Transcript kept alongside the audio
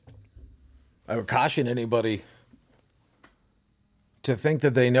I would caution anybody to think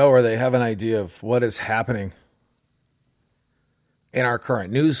that they know or they have an idea of what is happening in our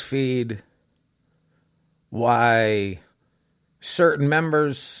current news feed, why certain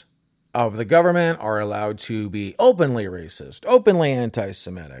members of the government are allowed to be openly racist, openly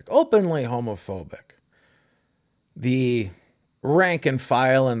anti-Semitic, openly homophobic. The rank and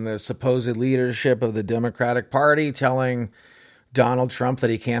file and the supposed leadership of the Democratic Party telling Donald Trump that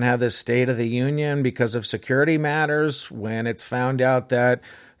he can't have this State of the Union because of security matters when it's found out that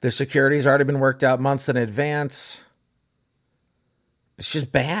the security's already been worked out months in advance. It's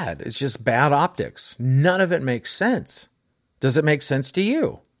just bad. It's just bad optics. None of it makes sense. Does it make sense to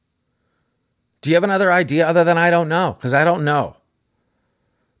you? Do you have another idea other than I don't know? Because I don't know.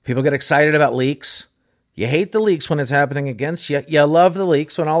 People get excited about leaks. You hate the leaks when it's happening against you. You love the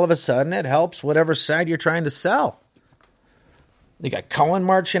leaks when all of a sudden it helps whatever side you're trying to sell. You got Cohen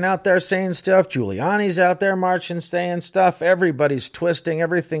marching out there saying stuff. Giuliani's out there marching, saying stuff. Everybody's twisting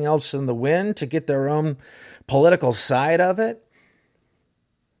everything else in the wind to get their own political side of it.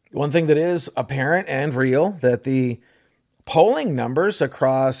 One thing that is apparent and real, that the polling numbers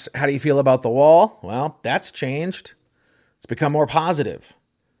across how do you feel about the wall? Well, that's changed. It's become more positive.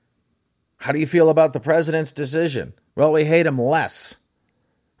 How do you feel about the president's decision? Well, we hate him less.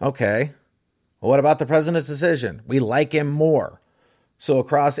 Okay. Well, what about the president's decision? We like him more. So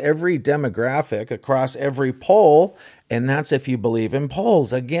across every demographic, across every poll, and that's if you believe in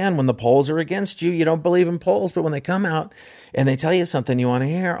polls. Again, when the polls are against you, you don't believe in polls. But when they come out and they tell you something you want to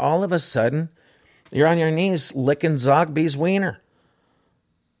hear, all of a sudden, you're on your knees licking Zogby's wiener.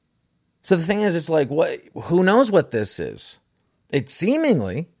 So the thing is, it's like, who knows what this is? It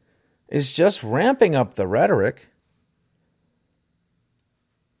seemingly is just ramping up the rhetoric,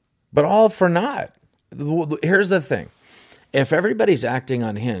 but all for naught. Here's the thing. If everybody's acting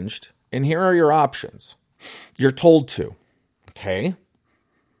unhinged, and here are your options. You're told to, okay?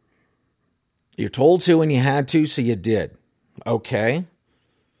 You're told to and you had to, so you did, okay?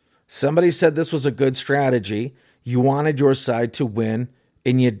 Somebody said this was a good strategy. You wanted your side to win,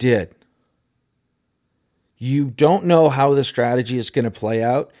 and you did. You don't know how the strategy is going to play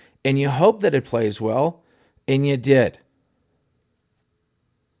out, and you hope that it plays well, and you did.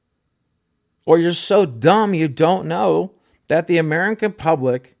 Or you're so dumb you don't know that the American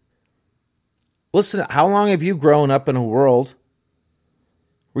public, listen, how long have you grown up in a world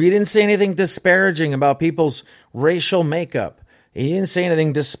where you didn't say anything disparaging about people's racial makeup? You didn't say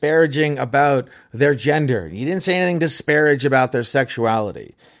anything disparaging about their gender. You didn't say anything disparaging about their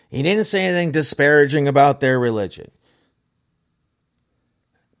sexuality. You didn't say anything disparaging about their religion.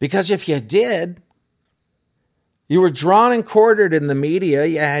 Because if you did, you were drawn and quartered in the media.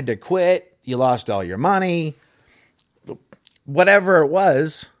 You had to quit. You lost all your money. Whatever it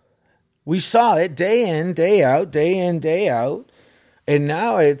was, we saw it day in, day out, day in, day out. And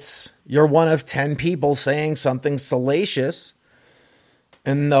now you're one of 10 people saying something salacious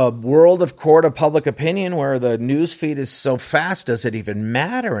in the world of court of public opinion, where the news feed is so fast, does it even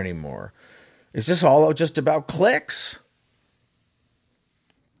matter anymore? It's just all just about clicks.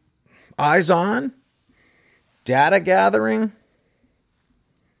 Eyes on, data gathering.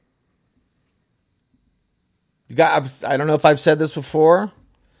 I don't know if I've said this before,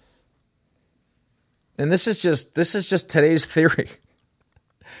 and this is just today's theory.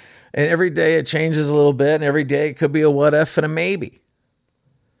 And every day it changes a little bit, and every day it could be a what if and a maybe.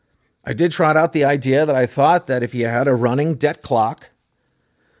 I did trot out the idea that I thought that if you had a running debt clock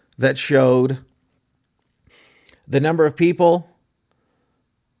that showed the number of people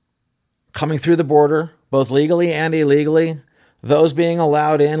coming through the border, both legally and illegally, those being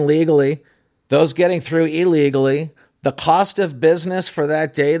allowed in legally, those getting through illegally, the cost of business for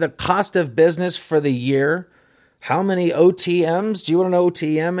that day, the cost of business for the year, how many OTMs? Do you know what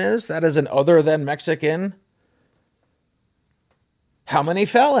an OTM is? That is an other than Mexican. How many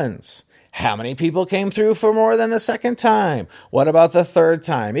felons? How many people came through for more than the second time? What about the third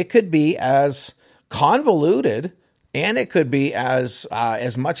time? It could be as convoluted, and it could be as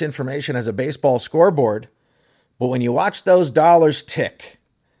much information as a baseball scoreboard. But when you watch those dollars tick,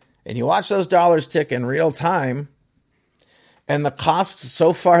 and you watch those dollars tick in real time, and the cost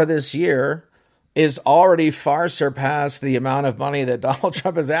so far this year is already far surpassed the amount of money that Donald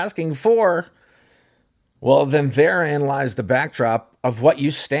Trump is asking for, well, then therein lies the backdrop of what you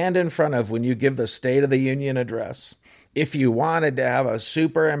stand in front of when you give the State of the Union address, if you wanted to have a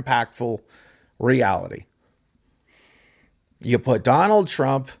super impactful reality. You put Donald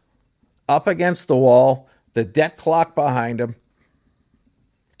Trump up against the wall, the debt clock behind him,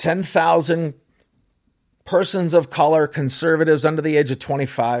 10,000 persons of color, conservatives under the age of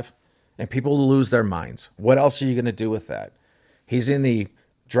 25, and people lose their minds. What else are you going to do with that? He's in the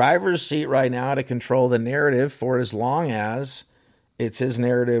driver's seat right now to control the narrative for as long as it's his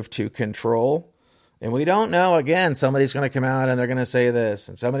narrative to control. And we don't know, again, somebody's going to come out and they're going to say this,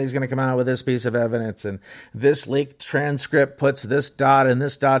 and somebody's going to come out with this piece of evidence, and this leaked transcript puts this dot and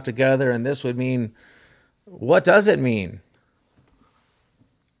this dot together, and this would mean, what does it mean?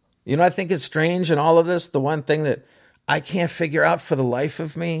 You know, I think is strange in all of this, the one thing that I can't figure out for the life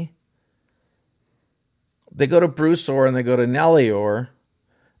of me. They go to Bruce Orr and they go to Nellie Orr,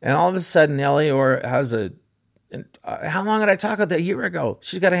 and all of a sudden Nellie Orr has how long did I talk about that? A year ago?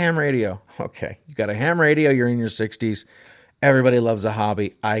 She's got a ham radio. Okay, you got a ham radio, you're in your 60s. Everybody loves a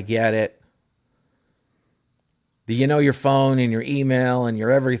hobby. I get it. You know, your phone and your email and your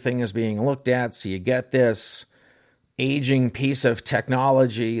everything is being looked at, so you get this aging piece of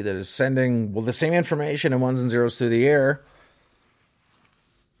technology that is sending, well, the same information in ones and zeros through the air.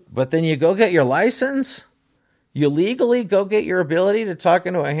 But then you go get your license. You legally go get your ability to talk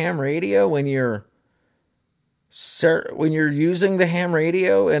into a ham radio when you're using the ham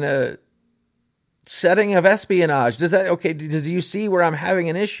radio in a setting of espionage. Do you see where I'm having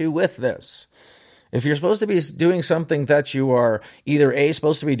an issue with this? If you're supposed to be doing something that you are either A,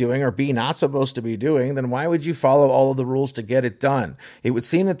 supposed to be doing, or B, not supposed to be doing, then why would you follow all of the rules to get it done? It would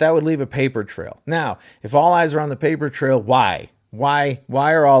seem that would leave a paper trail. Now, if all eyes are on the paper trail, why? Why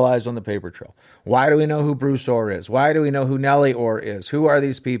are all eyes on the paper trail? Why do we know who Bruce Orr is? Why do we know who Nellie Orr is? Who are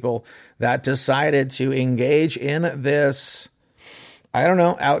these people that decided to engage in this, I don't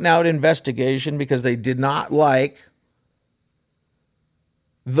know, out-and-out investigation because they did not like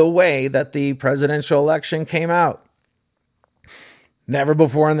the way that the presidential election came out? Never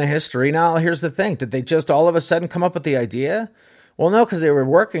before in the history. Now, here's the thing. Did they just all of a sudden come up with the idea? Well, no, because they were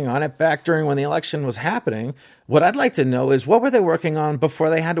working on it back during when the election was happening. What I'd like to know is, what were they working on before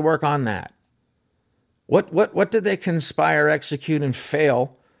they had to work on that? What did they conspire, execute, and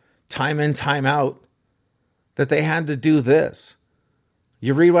fail time in, time out that they had to do this?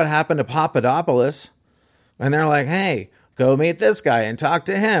 You read what happened to Papadopoulos, and they're like, hey, go meet this guy and talk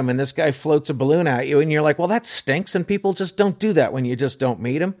to him. And this guy floats a balloon at you, and you're like, well, that stinks, and people just don't do that when you just don't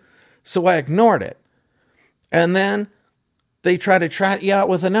meet him. So I ignored it. And then they try to trot you out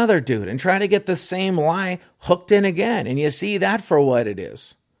with another dude and try to get the same lie hooked in again. And you see that for what it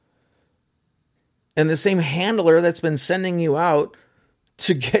is. And the same handler that's been sending you out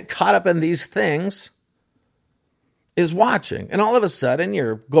to get caught up in these things is watching. And all of a sudden,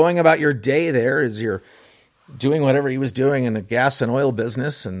 you're going about your day there as you're doing whatever he was doing in the gas and oil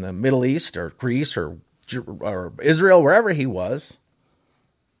business in the Middle East or Greece or Israel, wherever he was.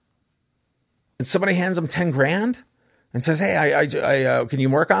 And somebody hands him 10 grand and says, hey, I can you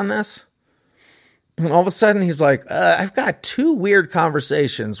work on this? And all of a sudden he's like, I've got 2 weird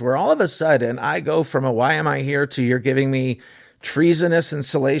conversations where all of a sudden I go from a why am I here to you're giving me treasonous and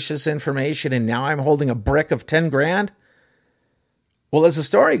salacious information, and now I'm holding a brick of 10 grand. Well, as the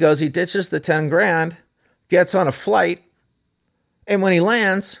story goes, he ditches the 10 grand, gets on a flight, and when he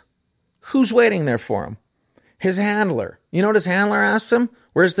lands, who's waiting there for him? His handler. You know what his handler asks him?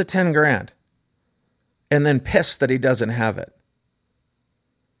 Where's the 10 grand? And then pissed that he doesn't have it.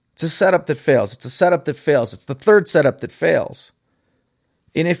 It's a setup that fails. It's a setup that fails. It's the third setup that fails.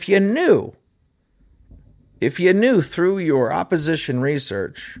 And if you knew through your opposition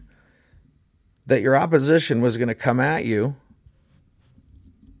research that your opposition was going to come at you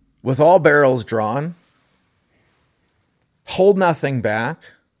with all barrels drawn, hold nothing back,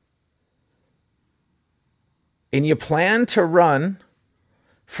 and you plan to run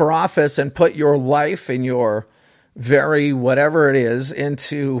for office and put your life and your very whatever it is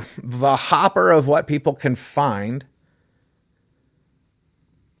into the hopper of what people can find.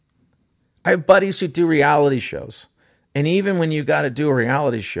 I have buddies who do reality shows. And even when you got to do a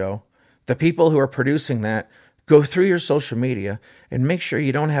reality show, the people who are producing that go through your social media and make sure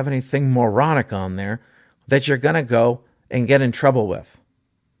you don't have anything moronic on there that you're going to go and get in trouble with.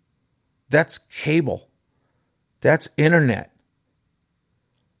 That's cable. That's internet.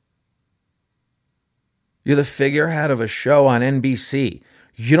 You're the figurehead of a show on NBC.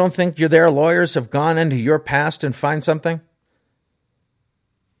 You don't think their lawyers have gone into your past and find something?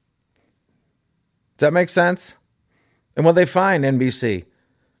 Does that make sense? And what they find, NBC?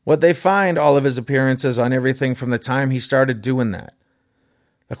 What they find, all of his appearances on everything from the time he started doing that.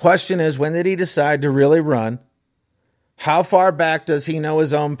 The question is, when did he decide to really run? How far back does he know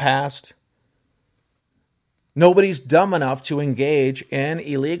his own past? Nobody's dumb enough to engage in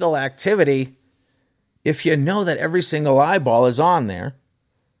illegal activity if you know that every single eyeball is on there.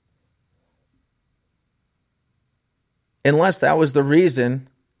 Unless that was the reason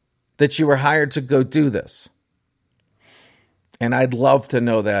that you were hired to go do this? And I'd love to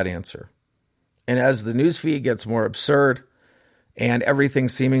know that answer. And as the news feed gets more absurd and everything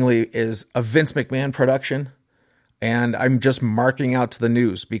seemingly is a Vince McMahon production, and I'm just marking out to the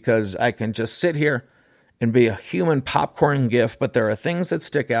news because I can just sit here and be a human popcorn gif, but there are things that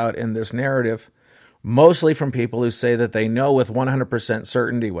stick out in this narrative, mostly from people who say that they know with 100%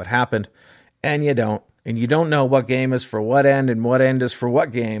 certainty what happened, and you don't. And you don't know what game is for what end and what end is for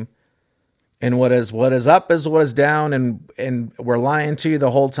what game. And what is up is what is down, and we're lying to you the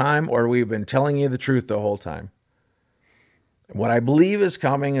whole time, or we've been telling you the truth the whole time. What I believe is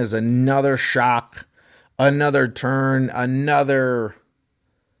coming is another shock, another turn, another,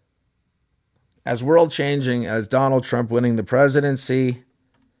 as world-changing as Donald Trump winning the presidency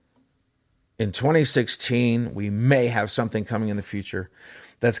in 2016. We may have something coming in the future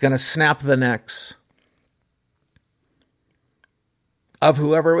that's going to snap the necks of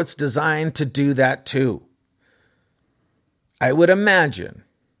whoever it's designed to do that to. I would imagine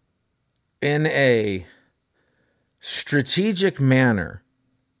in a strategic manner,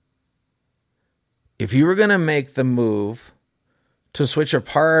 if you were going to make the move to switch a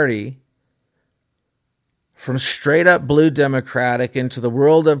party from straight up blue Democratic into the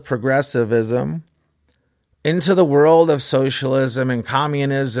world of progressivism, into the world of socialism and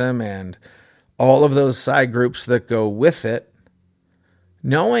communism and all of those side groups that go with it,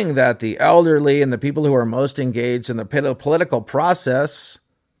 knowing that the elderly and the people who are most engaged in the political process,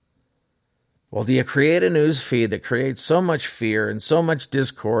 well, do you create a news feed that creates so much fear and so much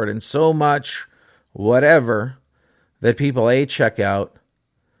discord and so much whatever that people A, check out,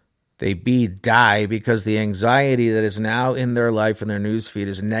 they B, die because the anxiety that is now in their life and their news feed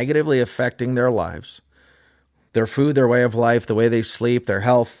is negatively affecting their lives, their food, their way of life, the way they sleep, their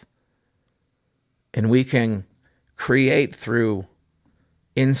health. And we can create through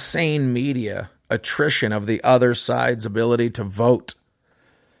insane media attrition of the other side's ability to vote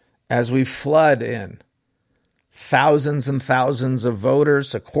as we flood in thousands and thousands of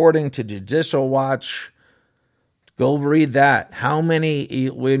voters, according to Judicial Watch. Go read that. How many,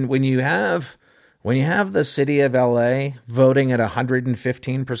 when you have the city of LA voting at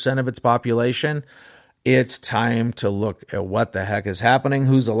 115% of its population, it's time to look at what the heck is happening,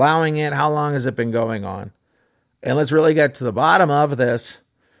 who's allowing it, how long has it been going on? And let's really get to the bottom of this.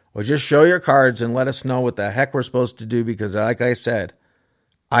 Or just show your cards and let us know what the heck we're supposed to do, because like I said,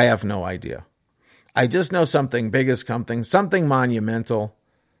 I have no idea. I just know something big is coming, something monumental.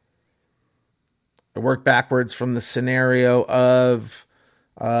 I work backwards from the scenario of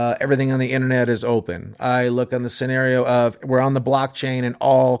everything on the internet is open. I look on the scenario of we're on the blockchain and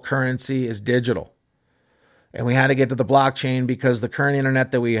all currency is digital. And we had to get to the blockchain because the current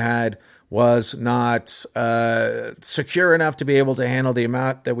internet that we had was not secure enough to be able to handle the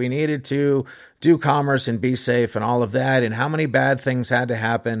amount that we needed to do commerce and be safe and all of that. And how many bad things had to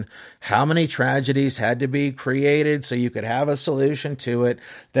happen, how many tragedies had to be created so you could have a solution to it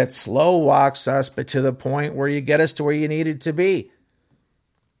that slow walks us, but to the point where you get us to where you needed to be.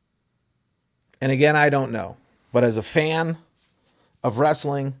 And again, I don't know. But as a fan of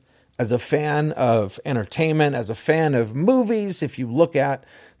wrestling, as a fan of entertainment, as a fan of movies, if you look at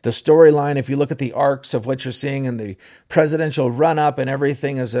the storyline, if you look at the arcs of what you're seeing in the presidential run-up and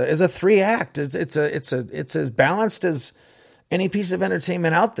everything is a 3-act. It's as balanced as any piece of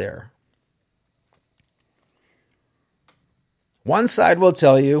entertainment out there. One side will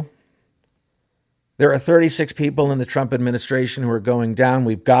tell you there are 36 people in the Trump administration who are going down.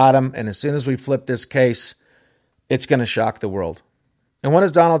 We've got them. And as soon as we flip this case, it's going to shock the world. And what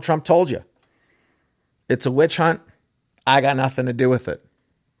has Donald Trump told you? It's a witch hunt. I got nothing to do with it.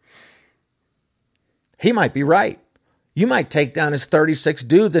 He might be right. You might take down his 36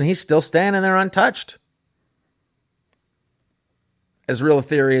 dudes and he's still standing there untouched. As real a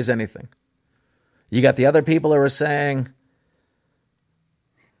theory as anything. You got the other people who are saying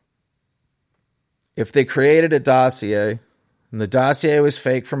if they created a dossier and the dossier was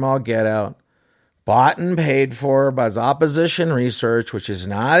fake from all get out, bought and paid for by opposition research, which is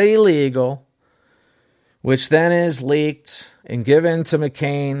not illegal, which then is leaked and given to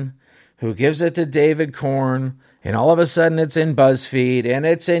McCain, who gives it to David Corn, and all of a sudden it's in BuzzFeed, and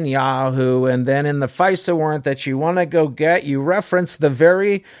it's in Yahoo, and then in the FISA warrant that you want to go get, you reference the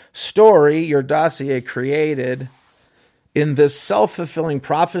very story your dossier created in this self-fulfilling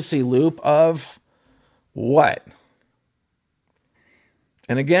prophecy loop of what?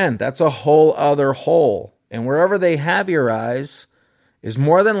 And again, that's a whole other hole. And wherever they have your eyes is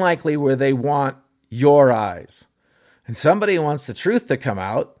more than likely where they want your eyes. And somebody who wants the truth to come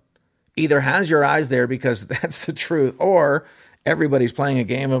out either has your eyes there because that's the truth, or Everybody's playing a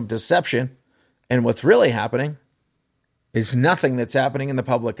game of deception, and what's really happening is nothing that's happening in the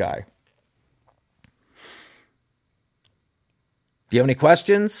public eye. Do you have any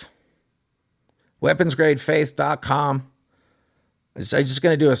questions? weaponsgradefaith.com. I'm just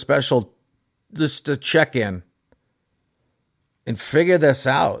going to do a special, just to check in and figure this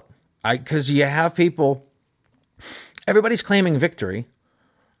out. Because you have people, everybody's claiming victory,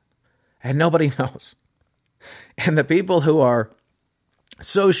 and nobody knows. And the people who are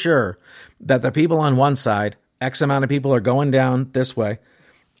so sure that the people on one side, X amount of people are going down this way,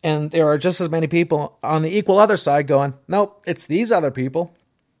 and there are just as many people on the equal other side going, nope, it's these other people,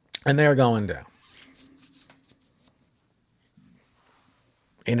 and they're going down.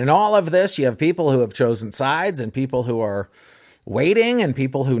 And in all of this, you have people who have chosen sides and people who are waiting and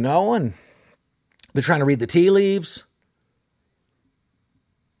people who know, and they're trying to read the tea leaves.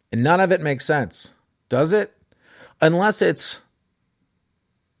 And none of it makes sense, does it? Unless it's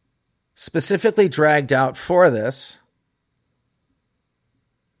specifically dragged out for this.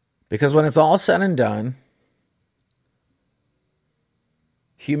 Because when it's all said and done,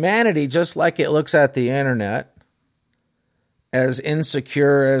 humanity, just like it looks at the internet, as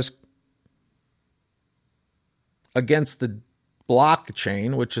insecure as against the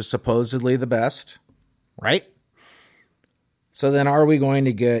blockchain, which is supposedly the best, right? So then are we going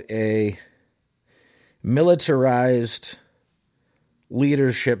to get a militarized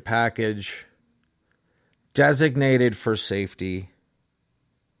leadership package designated for safety,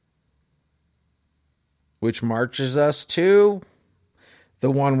 which marches us to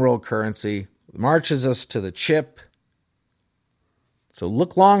the one world currency, marches us to the chip? So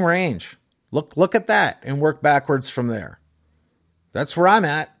look long range. Look at that and work backwards from there. That's where I'm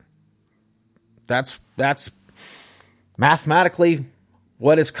at. That's mathematically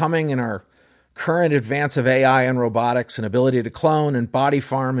what is coming in our current advance of AI and robotics and ability to clone and body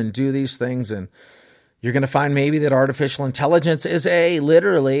farm and do these things. And you're going to find maybe that artificial intelligence is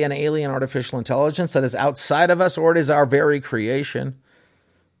literally an alien artificial intelligence that is outside of us, or it is our very creation.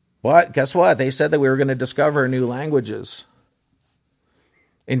 But guess what? They said that we were going to discover new languages.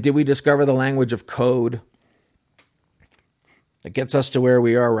 And did we discover the language of code that gets us to where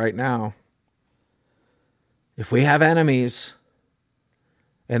we are right now? If we have enemies,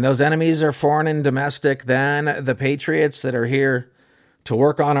 and those enemies are foreign and domestic, then the patriots that are here to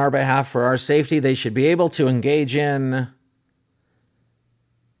work on our behalf for our safety, they should be able to engage in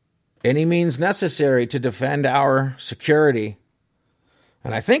any means necessary to defend our security.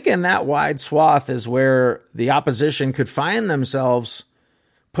 And I think in that wide swath is where the opposition could find themselves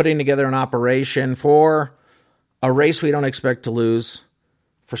putting together an operation for a race we don't expect to lose,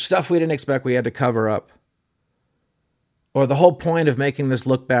 for stuff we didn't expect we had to cover up. Or the whole point of making this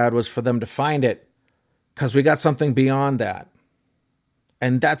look bad was for them to find it because we got something beyond that.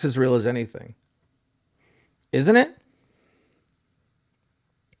 And that's as real as anything. Isn't it?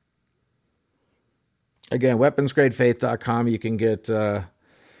 Again, weaponsgradefaith.com. You can get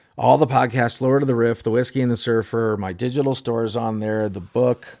all the podcasts, Lord of the Rift, The Whiskey and the Surfer, my digital stores on there, the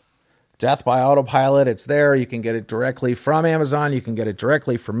book, Death by Autopilot. It's there. You can get it directly from Amazon. You can get it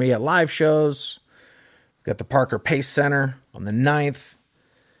directly from me at live shows. Got the Parker Pace Center on the 9th,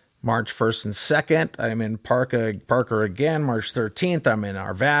 March 1st and 2nd. I'm in Parker again, March 13th. I'm in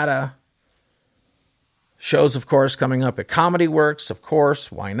Arvada. Shows, of course, coming up at Comedy Works, of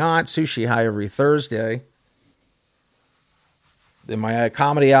course. Why not? Sushi High every Thursday. In my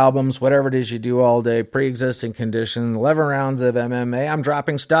comedy albums, whatever it is you do all day, Pre-Existing Condition, 11 rounds of MMA. I'm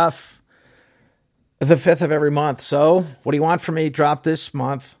dropping stuff the 5th of every month. So what do you want from me? Drop this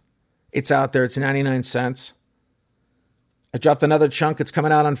month. It's out there. It's 99 cents. I dropped another chunk. It's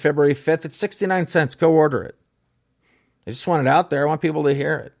coming out on February 5th. It's 69 cents. Go order it. I just want it out there. I want people to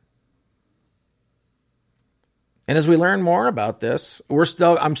hear it. And as we learn more about this,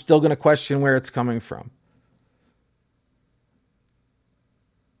 I'm still going to question where it's coming from.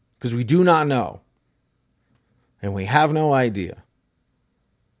 Because we do not know. And we have no idea.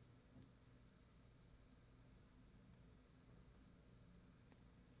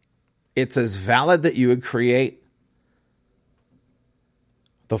 It's as valid that you would create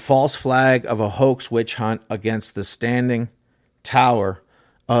the false flag of a hoax witch hunt against the standing tower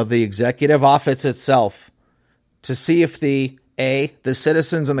of the executive office itself to see if the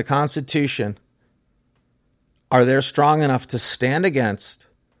citizens and the Constitution are there strong enough to stand against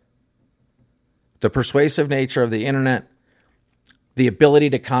the persuasive nature of the internet, the ability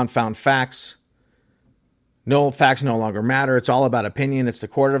to confound facts. No, facts no longer matter. It's all about opinion. It's the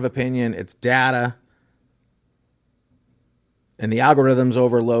court of opinion. It's data. And the algorithm's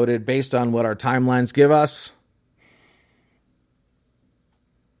overloaded based on what our timelines give us.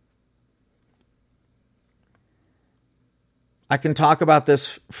 I can talk about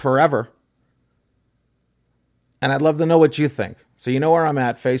this forever. And I'd love to know what you think. So you know where I'm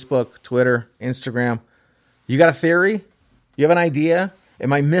at: Facebook, Twitter, Instagram. You got a theory? You have an idea?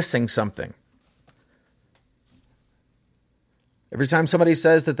 Am I missing something? Every time somebody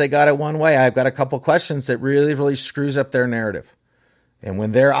says that they got it one way, I've got a couple questions that really, really screws up their narrative. And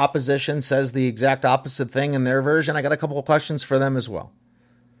when their opposition says the exact opposite thing in their version, I got a couple of questions for them as well.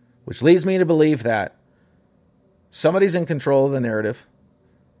 Which leads me to believe that somebody's in control of the narrative.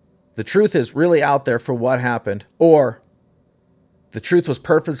 The truth is really out there for what happened, or the truth was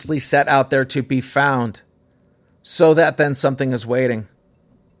purposely set out there to be found so that then something is waiting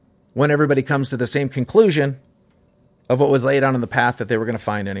when everybody comes to the same conclusion of what was laid out on the path that they were going to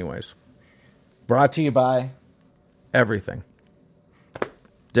find anyways. Brought to you by everything.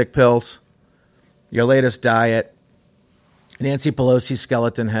 Dick pills, your latest diet, Nancy Pelosi's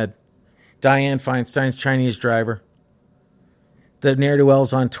skeleton head, Dianne Feinstein's Chinese driver, the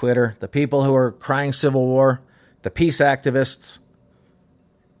ne'er-do-wells on Twitter, the people who are crying civil war, the peace activists,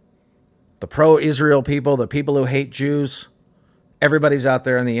 the pro-Israel people, the people who hate Jews. Everybody's out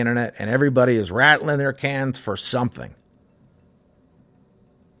there on the internet, and everybody is rattling their cans for something.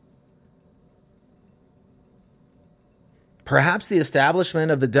 Perhaps the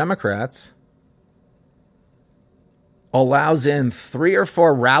establishment of the Democrats allows in 3 or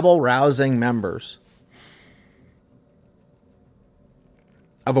 4 rabble-rousing members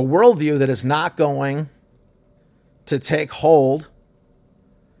of a worldview that is not going to take hold.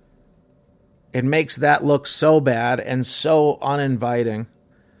 It makes that look so bad and so uninviting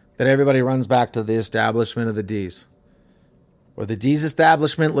that everybody runs back to the establishment of the D's. Or the D's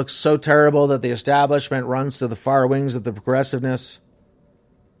establishment looks so terrible that the establishment runs to the far wings of the progressiveness.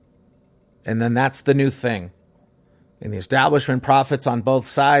 And then that's the new thing. And the establishment profits on both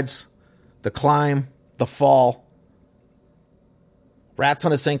sides. The climb, the fall. Rats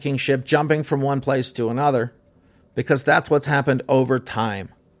on a sinking ship, jumping from one place to another. Because that's what's happened over time.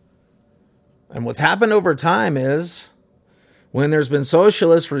 And what's happened over time is when there's been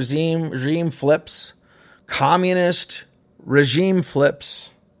socialist regime flips, communist regime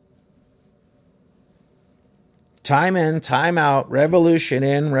flips, time in, time out, revolution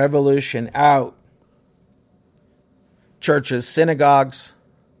in, revolution out. Churches, synagogues,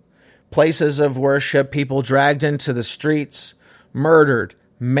 places of worship, people dragged into the streets, murdered,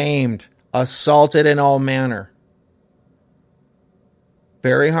 maimed, assaulted in all manner.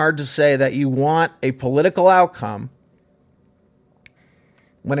 Very hard to say that you want a political outcome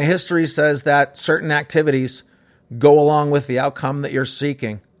when a history says that certain activities go along with the outcome that you're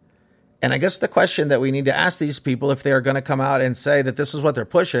seeking. And I guess the question that we need to ask these people, if they are going to come out and say that this is what they're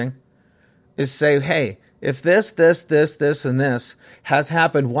pushing, is say, hey, if this, and this has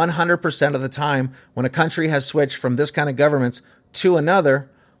happened 100% of the time when a country has switched from this kind of governments to another,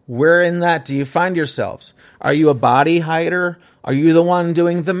 where in that do you find yourselves? Are you a body hider? Are you the one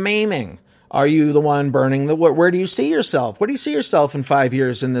doing the maiming? Are you the one burning the wood? Where do you see yourself? Where do you see yourself in 5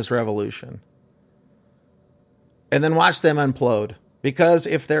 years in this revolution? And then watch them implode. Because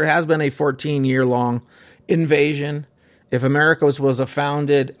if there has been a 14-year-long invasion, if America's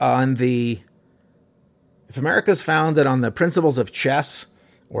founded on the principles of chess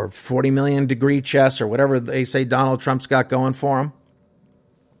or 40 million degree chess or whatever they say Donald Trump's got going for him,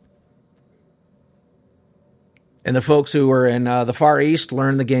 and the folks who were in the Far East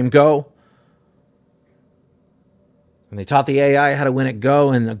learned the game Go, and they taught the AI how to win at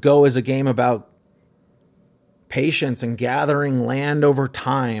Go, and the Go is a game about patience and gathering land over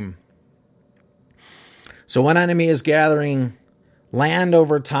time. So one enemy is gathering land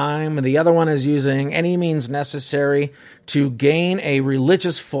over time, and the other one is using any means necessary to gain a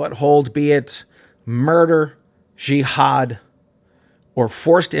religious foothold, be it murder, jihad, or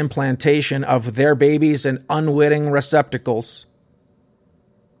forced implantation of their babies in unwitting receptacles.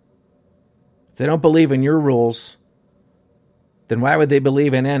 If they don't believe in your rules, then why would they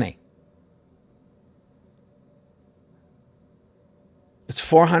believe in any? It's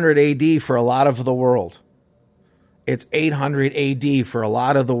 400 AD for a lot of the world. It's 800 AD for a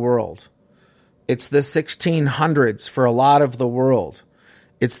lot of the world. It's the 1600s for a lot of the world.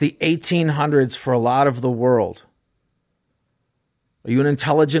 It's the 1800s for a lot of the world. Are you an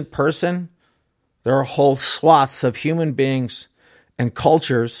intelligent person? There are whole swaths of human beings and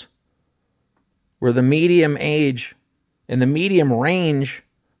cultures where the medium age and the medium range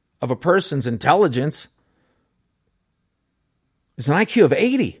of a person's intelligence is an IQ of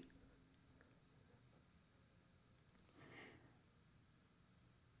 80.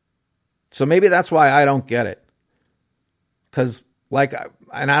 So maybe that's why I don't get it. Because,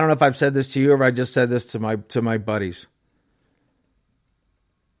 and I don't know if I've said this to you or if I just said this to my buddies.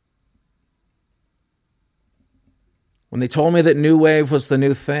 When they told me that New Wave was the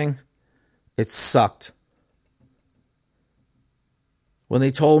new thing, it sucked. When they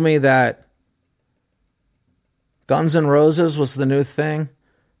told me that Guns N' Roses was the new thing,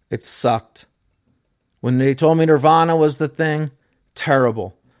 it sucked. When they told me Nirvana was the thing,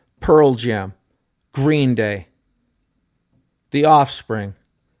 terrible. Pearl Jam, Green Day, The Offspring,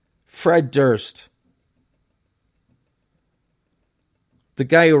 Fred Durst, the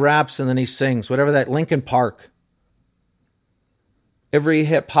guy who raps and then he sings, whatever that, Linkin Park. Every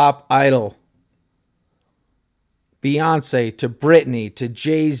hip-hop idol, Beyonce to Britney to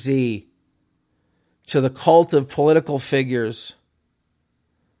Jay-Z to the cult of political figures.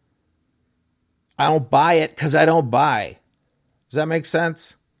 I don't buy it because I don't buy. Does that make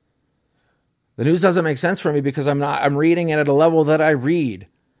sense? The news doesn't make sense for me because I'm reading it at a level that I read.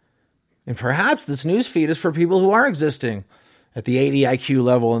 And perhaps this news feed is for people who are existing at the 80 IQ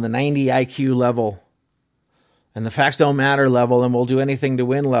level and the 90 IQ level and the facts don't matter level and we'll do anything to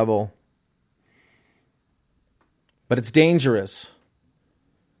win level. But it's dangerous.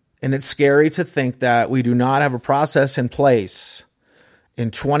 And it's scary to think that we do not have a process in place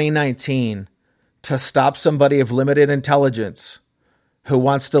in 2019 to stop somebody of limited intelligence who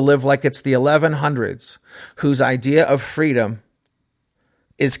wants to live like it's the 1100s, whose idea of freedom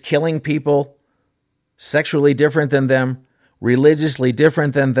is killing people sexually different than them, religiously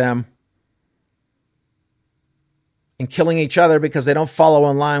different than them, and killing each other because they don't follow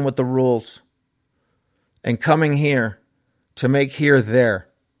in line with the rules, and coming here to make here there.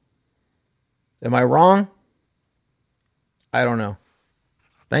 Am I wrong? I don't know.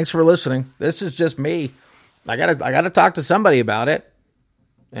 Thanks for listening. This is just me. I gotta talk to somebody about it.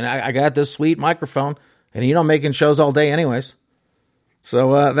 And I got this sweet microphone. And you know, making shows all day anyways.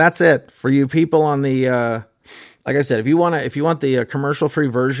 So that's it for you people on the like I said, if you want the commercial free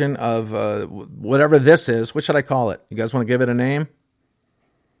version of whatever this is, what should I call it? You guys want to give it a name?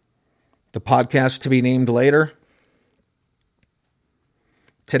 The podcast to be named later.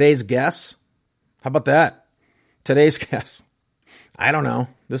 Today's guess. How about that? Today's guess. I don't know.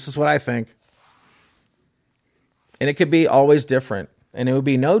 This is what I think. And it could be always different. And it would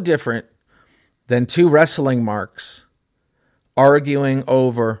be no different than two wrestling marks arguing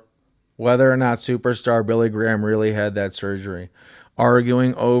over whether or not superstar Billy Graham really had that surgery.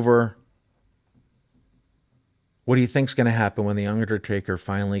 Arguing over what do you think's going to happen when The Undertaker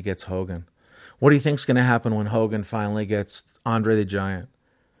finally gets Hogan? What do you think's going to happen when Hogan finally gets Andre the Giant?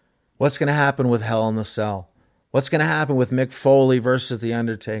 What's going to happen with Hell in the Cell? What's going to happen with Mick Foley versus The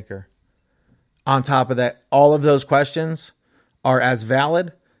Undertaker? On top of that, all of those questions are as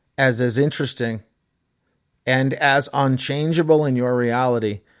valid, as interesting, and as unchangeable in your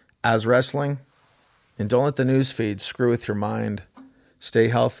reality as wrestling. And don't let the news feed screw with your mind. Stay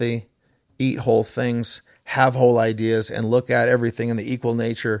healthy, eat whole things, have whole ideas, and look at everything in the equal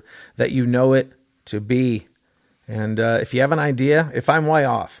nature that you know it to be. And if you have an idea, if I'm way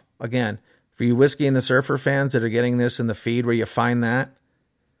off, again, for you Whiskey and the Surfer fans that are getting this in the feed where you find that,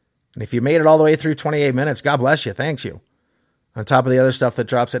 and if you made it all the way through 28 minutes, God bless you. Thanks you. On top of the other stuff that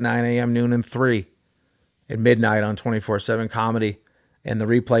drops at 9 a.m., noon, and 3 at midnight on 24/7 Comedy, and the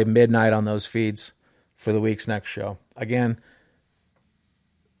replay midnight on those feeds for the week's next show. Again,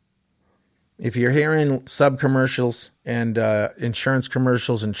 if you're hearing sub-commercials and insurance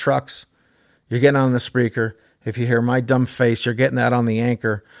commercials and trucks, you're getting on the Spreaker. If you hear my dumb face, you're getting that on the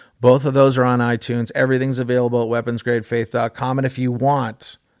Anchor. Both of those are on iTunes. Everything's available at weaponsgradefaith.com. And if you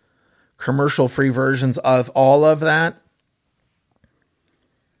want commercial-free versions of all of that,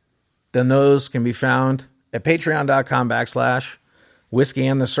 then those can be found at patreon.com/Whiskey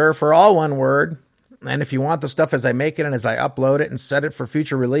and the Surfer, all one word. And if you want the stuff as I make it and as I upload it and set it for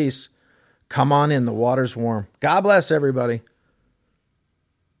future release, come on in. The water's warm. God bless everybody.